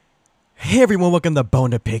Hey everyone, welcome to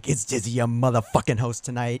Bone to Pick. It's Dizzy, your motherfucking host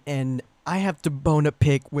tonight, and I have to bone to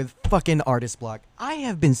pick with fucking Artist Block. I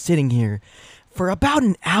have been sitting here for about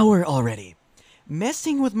an hour already,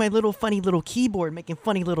 messing with my little funny little keyboard, making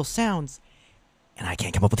funny little sounds, and I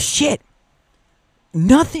can't come up with shit.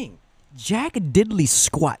 Nothing. Jack diddly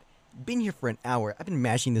squat. Been here for an hour. I've been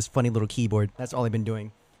mashing this funny little keyboard. That's all I've been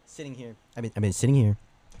doing. Sitting here. I've been sitting here.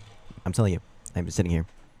 I'm telling you, I've been sitting here,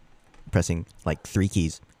 pressing like three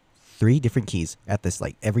different keys at this,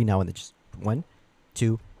 like every now and then, just 1,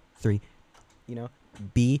 2, 3, you know,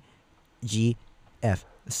 B, G, F,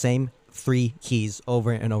 the same 3 keys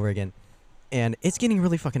over and over again, and it's getting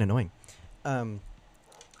really fucking annoying.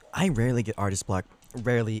 I rarely get Artist Block,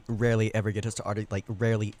 rarely ever get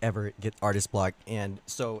rarely ever get Artist Block, and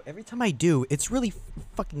so every time I do, it's really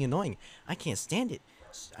fucking annoying. I can't stand it.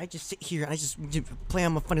 I just sit here and I just play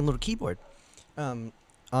on my funny little keyboard.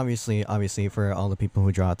 Obviously, for all the people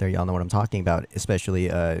who draw out there, y'all know what I'm talking about. Especially,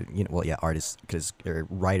 artists, because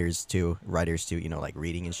writers too. You know, like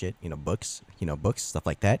reading and shit. You know, books, stuff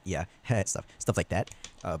like that. Yeah, stuff like that.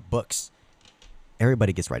 Books.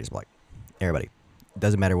 Everybody gets writer's block. Everybody.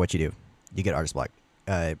 Doesn't matter what you do, you get artist block.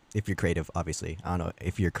 If you're creative, obviously. I don't know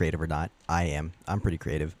if you're creative or not. I am. I'm pretty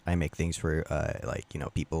creative. I make things for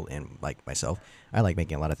people and like myself. I like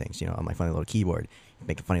making a lot of things. On my funny little keyboard,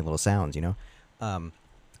 making funny little sounds.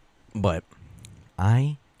 But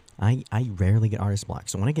I rarely get artist block.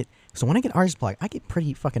 So when I get artist block, I get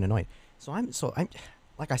pretty fucking annoyed. So I'm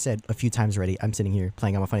like I said a few times already, I'm sitting here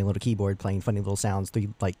playing on my funny little keyboard, playing funny little sounds,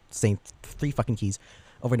 saying 3 fucking keys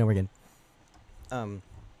over and over again.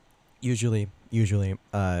 Usually,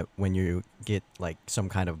 when you get like some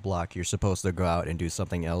kind of block, you're supposed to go out and do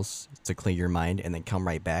something else to clear your mind and then come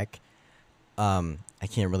right back. I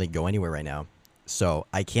can't really go anywhere right now, so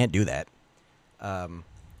I can't do that.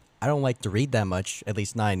 I don't like to read that much, at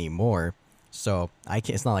least not anymore. So I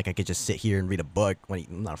can't. It's not like I could just sit here and read a book. I'm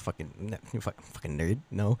not a fucking nerd.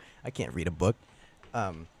 No, I can't read a book.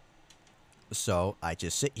 So I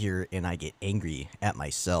just sit here and I get angry at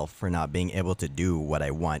myself for not being able to do what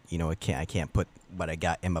I want. I can't put what I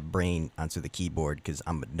got in my brain onto the keyboard because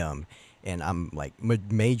I'm dumb, and I'm like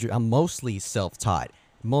I'm mostly self-taught.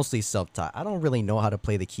 I don't really know how to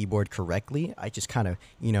play the keyboard correctly. I just kind of,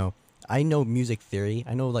 I know music theory.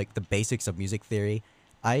 I know like the basics of music theory.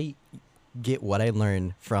 I get what I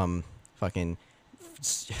learned from fucking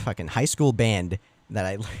high school band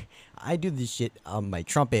that I do this shit on my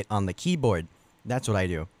trumpet on the keyboard. That's what I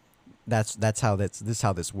do. That's how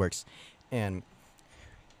this works. And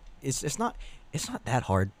it's not that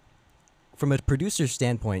hard. From a producer's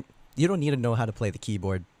standpoint, you don't need to know how to play the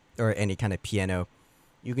keyboard or any kind of piano.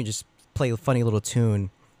 You can just play a funny little tune,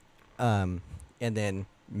 and then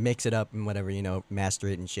mix it up and whatever, master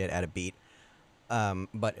it and shit, add a beat.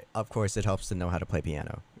 But of course it helps to know how to play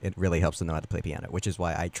piano. It really helps to know how to play piano, which is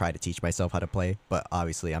why I try to teach myself how to play. But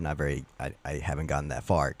obviously I'm not I haven't gotten that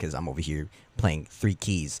far because I'm over here playing 3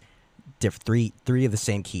 keys, three of the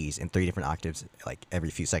same keys in 3 different octaves, like every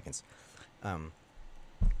few seconds. And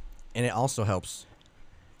it also helps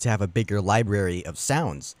to have a bigger library of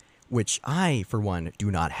sounds, which I, for one, do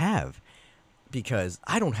not have because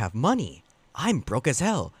I don't have money. I'm broke as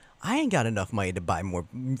hell. I ain't got enough money to buy more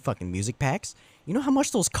fucking music packs. You know how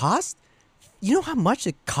much those cost? You know how much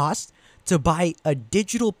it costs to buy a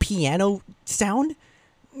digital piano sound?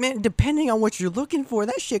 Man, depending on what you're looking for,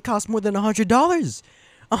 that shit costs more than $100.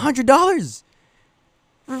 $100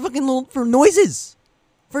 for noises.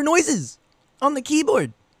 For noises on the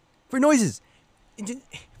keyboard. For noises.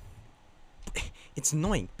 It's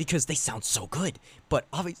annoying because they sound so good, but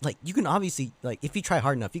you can obviously, if you try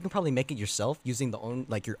hard enough, you can probably make it yourself using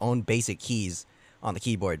your own basic keys on the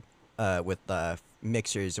keyboard, with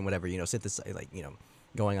mixers and whatever, going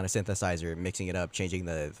on a synthesizer, mixing it up, changing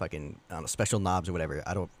the fucking special knobs or whatever.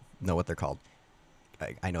 I don't know what they're called.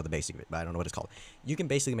 I know the basic of it, but I don't know what it's called. You can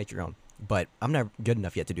basically make your own, but I'm not good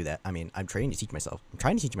enough yet to do that. I mean, I'm trying to teach myself,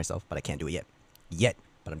 but I can't do it yet,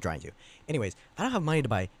 but I'm trying to. Anyways, I don't have money to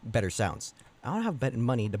buy better sounds. I don't have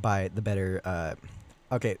money to buy the better,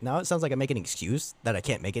 okay, now it sounds like I'm making an excuse that I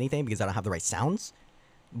can't make anything because I don't have the right sounds,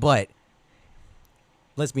 but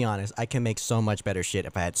let's be honest, I can make so much better shit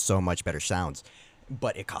if I had so much better sounds,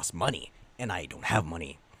 but it costs money, and I don't have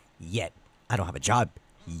money yet. I don't have a job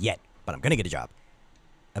yet, but I'm gonna get a job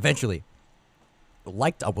eventually. I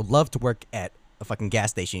would love to work at a fucking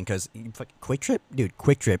gas station because Quick Trip, dude,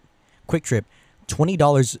 Quick Trip,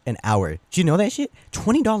 $20 an hour. Do you know that shit?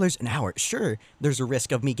 $20 an hour. Sure, there's a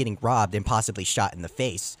risk of me getting robbed and possibly shot in the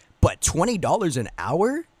face, but $20 an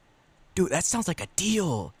hour? Dude, that sounds like a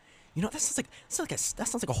deal. That sounds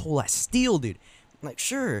like a whole ass steal, dude. Like,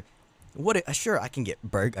 sure, Sure, I can get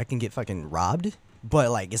I can get fucking robbed,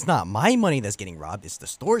 but like it's not my money that's getting robbed. It's the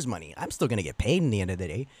store's money. I'm still gonna get paid in the end of the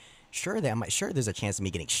day. Sure there's a chance of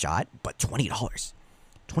me getting shot, but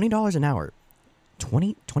 $20 an hour,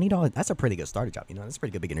 $20. That's a pretty good starter job. That's a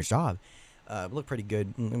pretty good beginner's job. Look pretty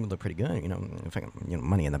good. It would look pretty good. If I can,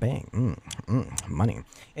 money in the bank. Money.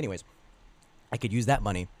 Anyways, I could use that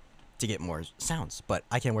money to get more sounds, but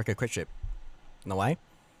I can't work a crit ship. You know why?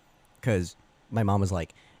 Because my mom was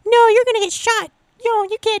like, "No, you're gonna get shot.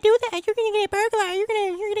 You can't do that. You're gonna get burglar. You're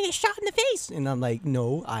gonna get shot in the face." And I'm like,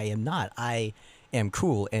 "No, I am not. I am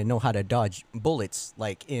cool and know how to dodge bullets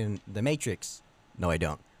like in the Matrix. No, I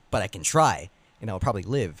don't. But I can try, and I'll probably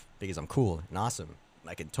live because I'm cool and awesome.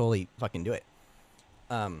 I can totally fucking do it."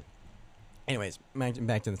 Anyways,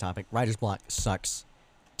 back to the topic. Writer's block sucks.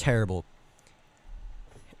 Terrible.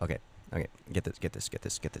 Okay. Get this.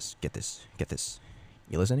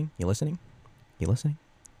 You listening?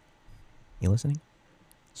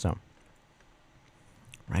 So,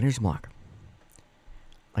 writer's block.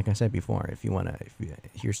 Like I said before,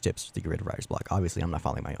 here's tips to get rid of writer's block. Obviously, I'm not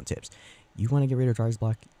following my own tips. You want to get rid of writer's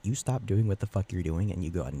block? You stop doing what the fuck you're doing and you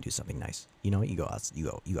go out and do something nice. You go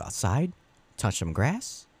outside, touch some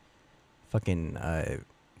grass, fucking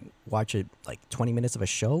watch it like 20 minutes of a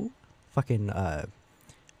show, fucking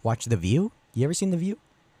watch The View. You ever seen The View?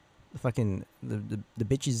 The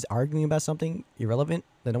bitches arguing about something irrelevant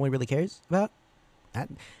that no one really cares about.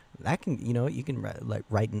 That can you can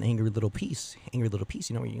write an angry little piece,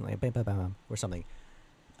 where you like bam, bam, bam, or something.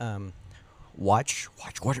 Watch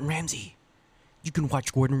Gordon Ramsay. You can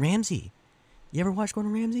watch Gordon Ramsay. You ever watch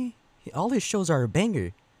Gordon Ramsay? All his shows are a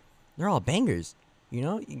banger. They're all bangers.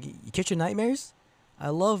 Kitchen Nightmares. I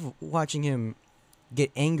love watching him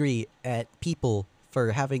get angry at people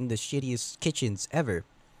for having the shittiest kitchens ever.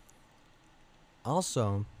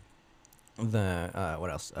 Also, the what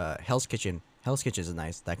else? Hell's Kitchen. Hell's Kitchen is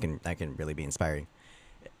nice. That can really be inspiring.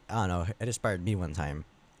 I don't know. It inspired me one time.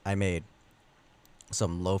 I made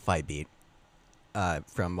some lo-fi beat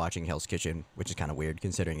from watching Hell's Kitchen, which is kind of weird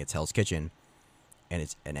considering it's Hell's Kitchen and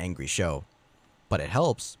it's an angry show. But it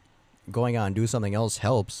helps. Going on and do something else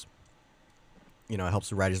helps. It helps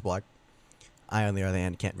the writer's block. I, on the other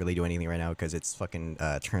hand, can't really do anything right now because it's fucking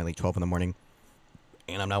currently 12 in the morning.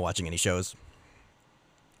 And I'm not watching any shows.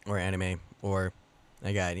 Or anime. Or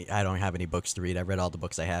I don't have any books to read. I've read all the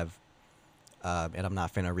books I have. And I'm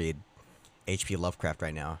not finna read H.P. Lovecraft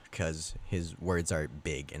right now because his words are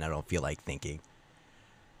big and I don't feel like thinking.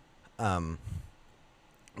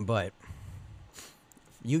 But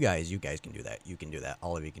you guys can do that. You can do that.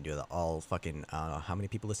 All of you can do that. All fucking, I don't know, how many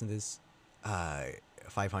people listen to this?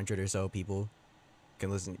 500 or so people who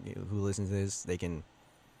listen to this. They can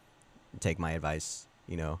take my advice,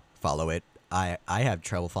 follow it. I have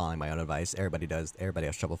trouble following my own advice. Everybody does. Everybody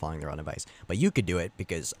has trouble following their own advice. But you could do it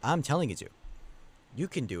because I'm telling you to. You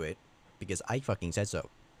can do it because I fucking said so.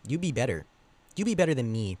 You be better. You be better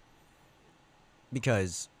than me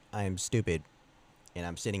because I'm stupid and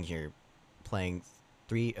I'm sitting here playing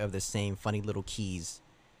 3 of the same funny little keys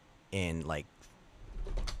in like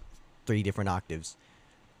 3 different octaves.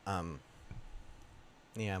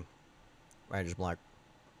 Yeah. Writer's block.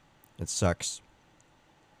 It sucks.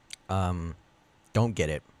 Don't get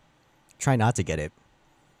it. Try not to get it.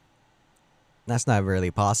 That's not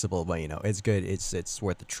really possible, but it's good. It's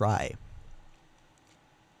worth a try.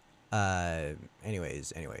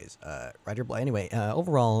 Anyways, writer block. Anyway,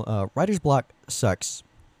 overall, writer's block sucks.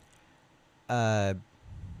 Don't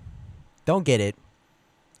get it,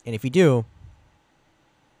 and if you do,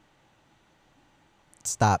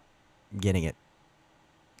 stop getting it.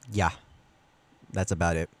 Yeah, that's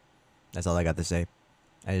about it. That's all I got to say.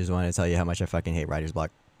 I just wanted to tell you how much I fucking hate writer's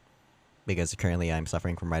block because currently I'm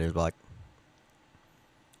suffering from writer's block.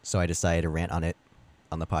 So I decided to rant on it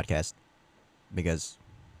on the podcast because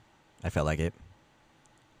I felt like it.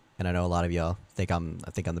 And I know a lot of y'all think I'm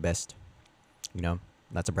the best. Not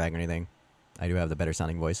to brag or anything. I do have the better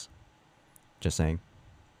sounding voice. Just saying.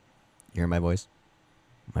 You hear my voice?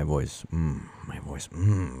 My voice. My voice.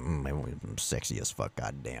 My voice. I'm sexy as fuck.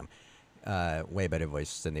 Goddamn. Way better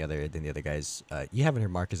voice than the other guys. You haven't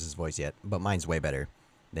heard Marcus's voice yet, but mine's way better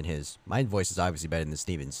than his. My voice is obviously better than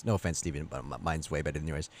Steven's. No offense, Steven, but mine's way better than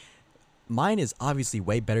yours. Mine is obviously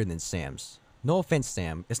way better than Sam's. No offense,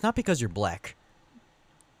 Sam. It's not because you're black,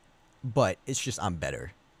 but it's just I'm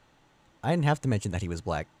better. I didn't have to mention that he was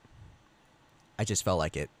black. I just felt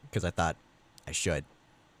like it because I thought I should.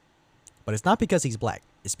 But it's not because he's black.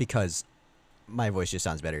 It's because my voice just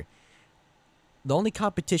sounds better. The only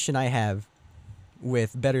competition I have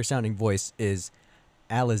with better sounding voice is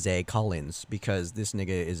Alize Collins, because this nigga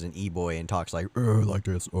is an e-boy and talks like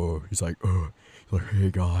this. He's like,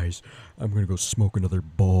 hey guys, I'm gonna go smoke another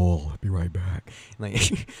bowl. Be right back.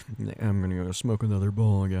 Like, I'm gonna go smoke another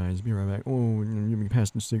bowl, guys. Be right back. Oh, you me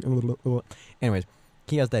pass the stick. Anyways,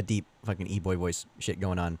 he has that deep fucking e-boy voice shit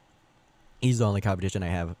going on. He's the only competition I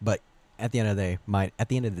have, but at the end of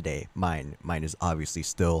the day, mine is obviously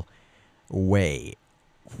still way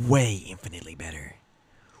infinitely better.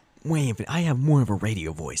 I have more of a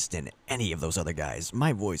radio voice than any of those other guys.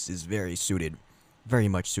 My voice is very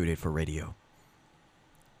much suited for radio.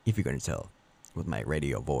 If you're gonna tell, with my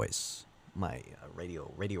radio voice, my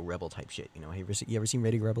radio rebel type shit. You know, you ever seen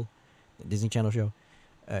Radio Rebel, the Disney Channel show?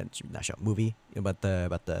 Not show, movie about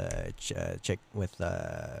the chick with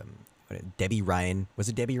Debbie Ryan. Was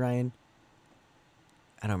it Debbie Ryan?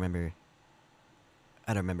 I don't remember.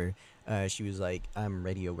 She was like, I'm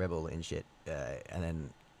Radio Rebel and shit, and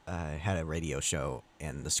then had a radio show,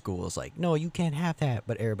 and the school was like, no, you can't have that,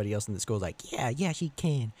 but everybody else in the school was like, yeah, she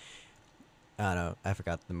can. I don't know, I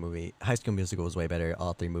forgot the movie. High School Musical is way better.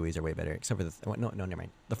 All three movies are way better, except for no, never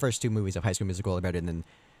mind. The first two movies of High School Musical are better than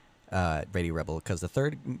Radio Rebel, because the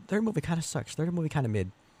third movie kind of sucks. Third movie kind of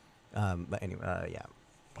mid. But anyway, yeah,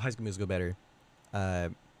 High School Musical better.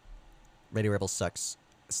 Radio Rebel sucks.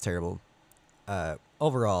 It's terrible.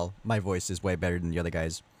 Overall, my voice is way better than the other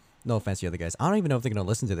guys. No offense to the other guys. I don't even know if they're gonna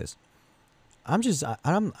listen to this. I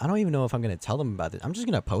don't even know if I'm gonna tell them about it. I'm just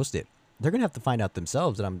gonna post it. They're gonna have to find out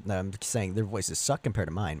themselves that I'm saying their voices suck compared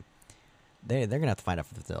to mine. They're gonna have to find out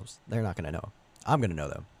for themselves. They're not gonna know. I'm gonna know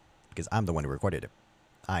though, because I'm the one who recorded it.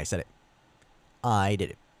 I said it. I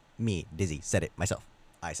did it. Me, Dizzy, said it myself.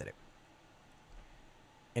 I said it.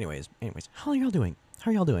 Anyways, how are y'all doing?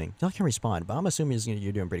 Y'all can respond, but I'm assuming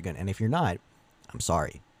you're doing pretty good. And if you're not, I'm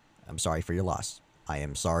sorry. I'm sorry for your loss. I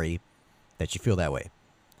am sorry that you feel that way.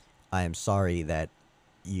 I am sorry that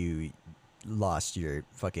you lost your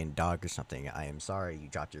fucking dog or something. I am sorry you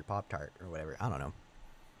dropped your Pop-Tart or whatever. I don't know.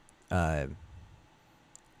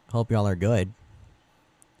 Hope y'all are good.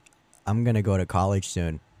 I'm gonna go to college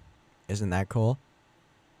soon. Isn't that cool?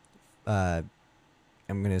 I'm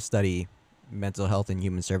gonna study mental health and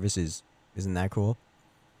human services. Isn't that cool?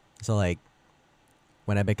 So like,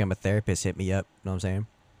 when I become a therapist, hit me up. Know what I'm saying?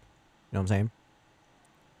 Know what I'm saying?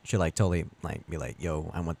 Should like totally like be like, yo,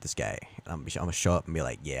 I want this guy. I'm gonna show up and be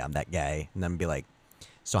like, yeah, I'm that guy, and then be like,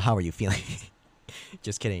 so how are you feeling?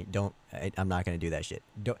 Just kidding. I'm not gonna do that shit.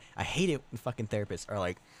 I hate it when fucking therapists are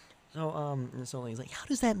like, so he's like, how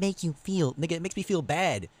does that make you feel? Nigga, it makes me feel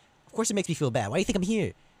bad. Of course it makes me feel bad. Why do you think I'm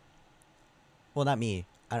here? Well, not me.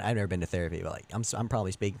 I've never been to therapy, but like, I'm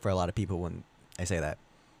probably speaking for a lot of people when I say that.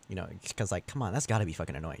 You know, because like, come on, that's gotta be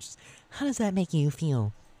fucking annoying. Just, how does that make you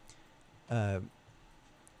feel?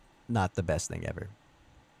 Not the best thing ever.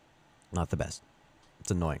 Not the best.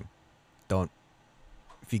 It's annoying.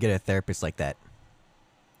 If you get a therapist like that,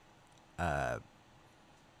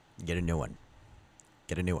 get a new one.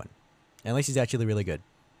 Unless he's actually really good.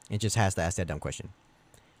 It just has to ask that dumb question.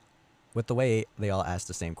 With the way they all ask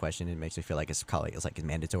the same question, it makes me feel like it's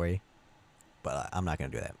mandatory. But I'm not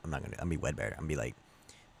gonna do that. I'm gonna be Wedbear. I'm gonna be like,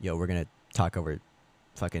 yo, we're gonna talk over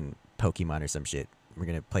fucking Pokemon or some shit. We're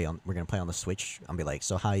gonna play on the Switch. I'll be like,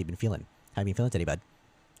 so how you been feeling? How you been feeling today, bud?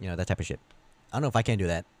 You know, that type of shit. I don't know if I can do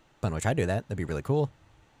that, but I'm gonna try to do that. That'd be really cool.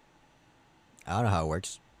 I don't know how it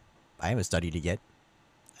works. I haven't studied it yet.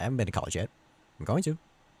 I haven't been to college yet. I'm going to.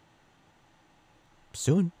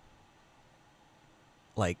 Soon.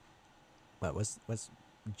 Like, what's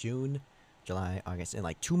June, July, August, in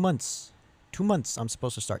like 2 months. 2 months I'm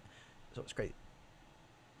supposed to start. So it's crazy.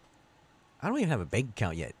 I don't even have a bank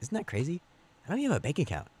account yet. Isn't that crazy? I don't even have a bank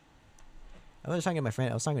account. I was talking to my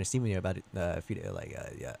friend. I was talking to Steven about it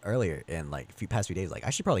earlier, and like past few days. Like, I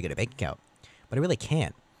should probably get a bank account, but I really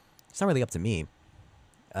can't. It's not really up to me.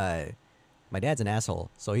 My dad's an asshole,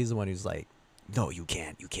 so he's the one who's like, "No, you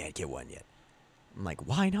can't. You can't get one yet." I'm like,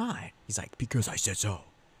 "Why not?" He's like, "Because I said so."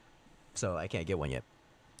 So I can't get one yet,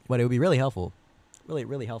 but it would be really helpful,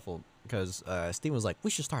 really helpful. Because Steven was like,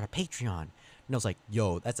 "We should start a Patreon," and I was like,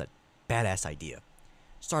 "Yo, that's a badass idea.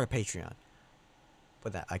 Start a Patreon."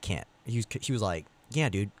 But that I can't. He was like, "Yeah,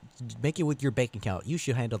 dude, make it with your bank account. You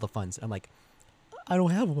should handle the funds." I'm like, "I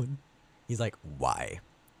don't have one." He's like, "Why?"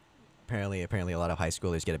 Apparently, a lot of high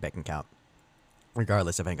schoolers get a bank account,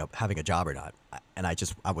 regardless of having a job or not. And I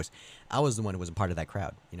was the one who wasn't part of that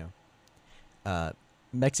crowd. You know,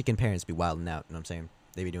 Mexican parents be wilding out. You know what I'm saying?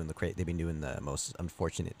 They've been doing the most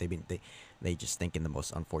unfortunate. They just think in the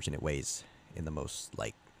most unfortunate ways. In the most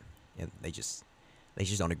like, and they just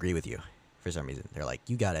don't agree with you. For some reason, they're like,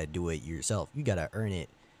 you gotta do it yourself. You gotta earn it.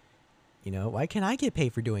 You know, why can't I get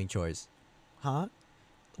paid for doing chores? Huh?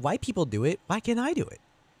 Why people do it? Why can't I do it?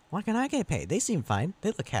 Why can't I get paid? They seem fine. They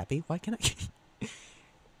look happy. Why can't I?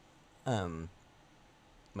 um,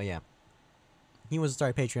 but yeah, he wants to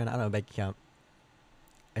start a Patreon. I don't know a bank account.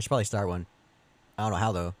 I should probably start one. I don't know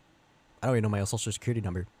how though. I don't even know my social security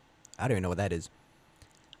number. I don't even know what that is.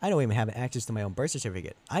 I don't even have access to my own birth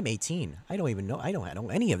certificate. I'm 18. I don't even know. I don't know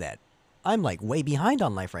any of that. I'm like way behind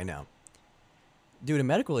on life right now due to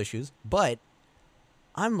medical issues, but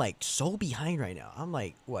I'm like so behind right now. I'm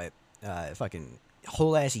like, what, fucking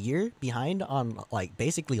whole ass year behind on like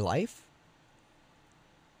basically life.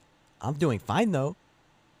 I'm doing fine though.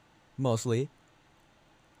 Mostly.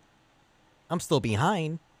 I'm still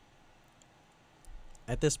behind.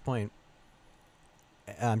 At this point,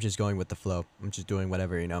 I'm just going with the flow. I'm just doing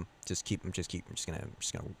whatever, you know. I'm just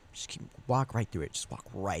gonna walk right through it. Just walk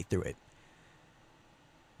right through it.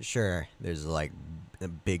 Sure, there's like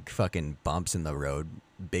big fucking bumps in the road,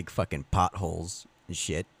 big fucking potholes and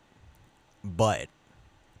shit, but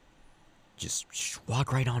just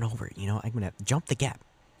walk right on over it, you know. I'm gonna jump the gap.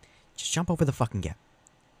 Just jump over the fucking gap.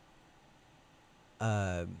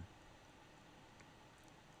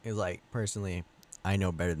 It's like, personally, I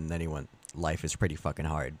know better than anyone. Life is pretty fucking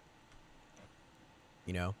hard.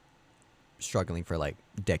 You know? Struggling for like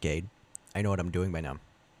a decade. I know what I'm doing by now.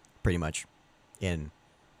 Pretty much.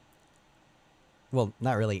 Well,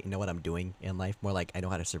 not really know what I'm doing in life. More like I know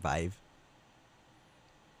how to survive.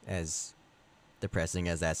 As depressing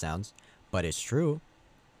as that sounds. But it's true.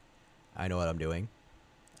 I know what I'm doing.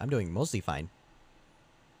 I'm doing mostly fine.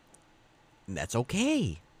 And that's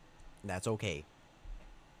okay. That's okay.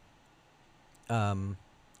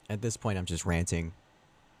 At this point, I'm just ranting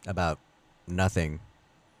about nothing.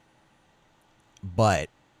 But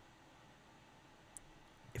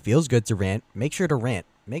it feels good to rant. Make sure to rant.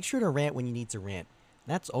 Make sure to rant when you need to rant.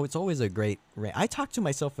 It's always a great rant. I talk to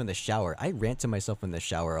myself in the shower. I rant to myself in the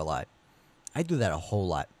shower a lot. I do that a whole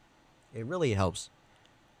lot. It really helps.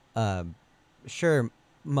 Sure,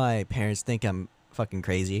 my parents think I'm fucking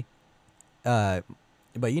crazy. But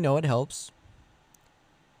you know, it helps.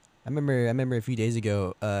 I remember a few days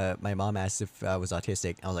ago, my mom asked if I was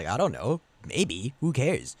autistic. I was like, I don't know. Maybe. Who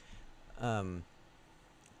cares?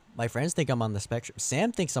 My friends think I'm on the spectrum.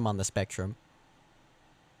 Sam thinks I'm on the spectrum.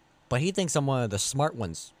 But he thinks I'm one of the smart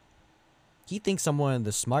ones. He thinks I'm one of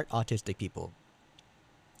the smart autistic people.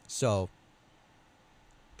 So,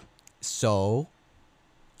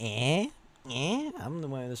 I'm the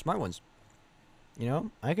one of the smart ones. You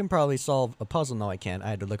know? I can probably solve a puzzle. No, I can't. I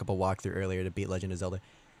had to look up a walkthrough earlier to beat Legend of Zelda.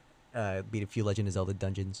 Beat a few Legend of Zelda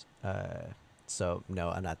dungeons. So,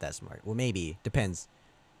 no, I'm not that smart. Well, maybe. Depends.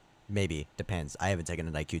 Maybe. Depends. I haven't taken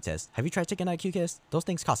an IQ test. Have you tried taking an IQ test? Those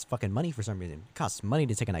things cost fucking money for some reason. It costs money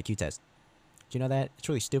to take an IQ test. Do you know that? It's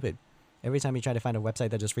really stupid. Every time you try to find a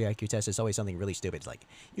website that does free IQ tests, it's always something really stupid. It's like,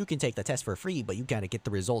 you can take the test for free, but you gotta get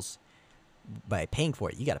the results by paying for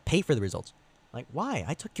it. You gotta pay for the results. Like, why?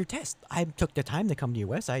 I took your test. I took the time to come to your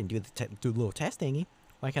website and do the little test thingy.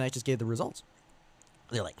 Why can't I just get the results?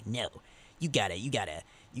 They're like, no, you gotta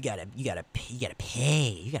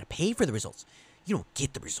pay for the results. You don't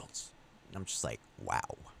get the results. And I'm just like,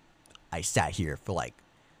 wow. I sat here for like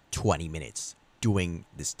 20 minutes doing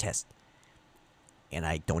this test, and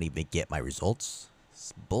I don't even get my results.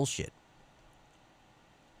 It's bullshit.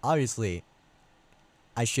 Obviously,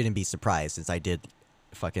 I shouldn't be surprised since I did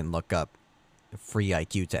fucking look up free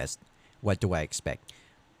IQ test. What do I expect?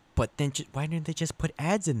 But then, why didn't they just put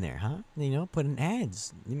ads in there, huh? You know, put in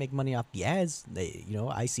ads. You make money off the ads.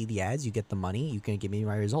 I see the ads. You get the money. You can give me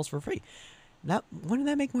my results for free. Now, wouldn't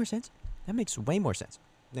that make more sense? That makes way more sense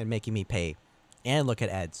than making me pay and look at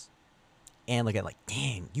ads and look at like,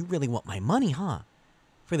 dang, you really want my money, huh?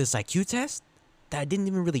 For this IQ test that I didn't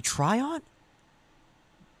even really try on?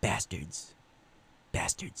 Bastards.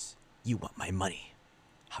 Bastards. You want my money.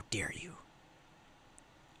 How dare you?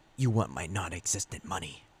 You want my non-existent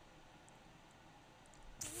money.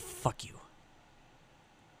 Fuck you.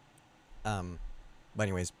 But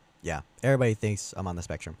anyways, yeah. Everybody thinks I'm on the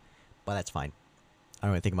spectrum. But that's fine. I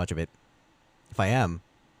don't really think much of it. If I am,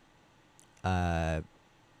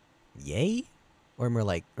 yay? Or more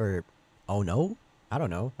like, oh no? I don't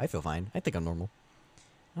know. I feel fine. I think I'm normal.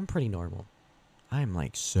 I'm pretty normal.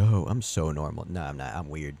 I'm so normal. No, I'm not. I'm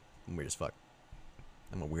weird. I'm weird as fuck.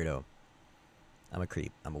 I'm a weirdo. I'm a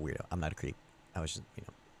creep. I'm a weirdo. I'm not a creep. I was just,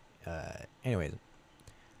 anyways.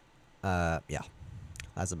 Yeah.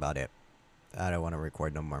 That's about it. I don't want to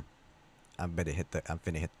record no more. I'm finna hit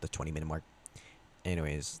the 20-minute mark.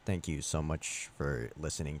 Anyways, thank you so much for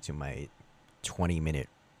listening to my 20-minute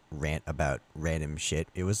rant about random shit.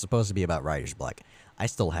 It was supposed to be about Writer's Block. I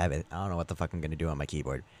still have it. I don't know what the fuck I'm gonna do on my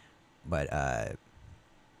keyboard. But,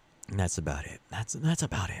 And that's about it. That's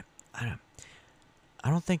about it. I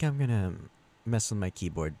don't think I'm gonna mess with my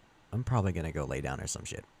keyboard. I'm probably gonna go lay down or some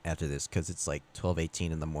shit after this because it's like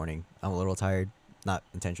 12:18 in the morning. I'm a little tired, not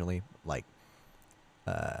intentionally. Like,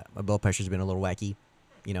 my blood pressure's been a little wacky,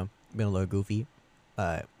 you know, been a little goofy,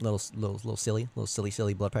 little silly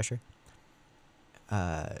blood pressure.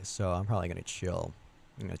 So I'm probably gonna chill.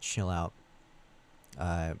 I'm gonna chill out.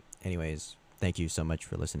 Anyways, thank you so much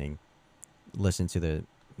for listening. Listen to the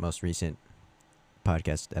most recent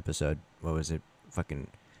podcast episode. What was it? Fucking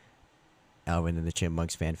Alvin and the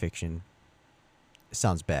Chipmunks fan fiction. It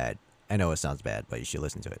sounds bad. I know it sounds bad, but you should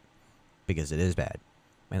listen to it because it is bad,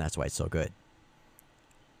 and that's why it's so good.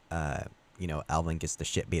 Uh, Alvin gets the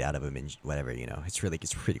shit beat out of him and whatever. It's really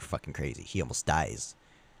fucking crazy. He almost dies,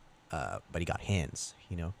 but he got hands.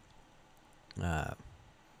 Uh,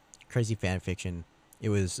 Crazy fan fiction. It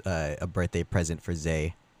was a birthday present for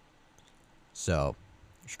Zay, so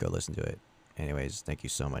you should go listen to it. Anyways, thank you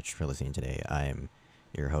so much for listening today. I am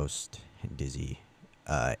your host, Dizzy,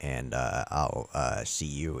 and I'll see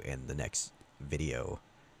you in the next video.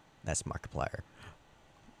 That's Markiplier.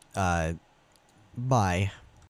 Bye.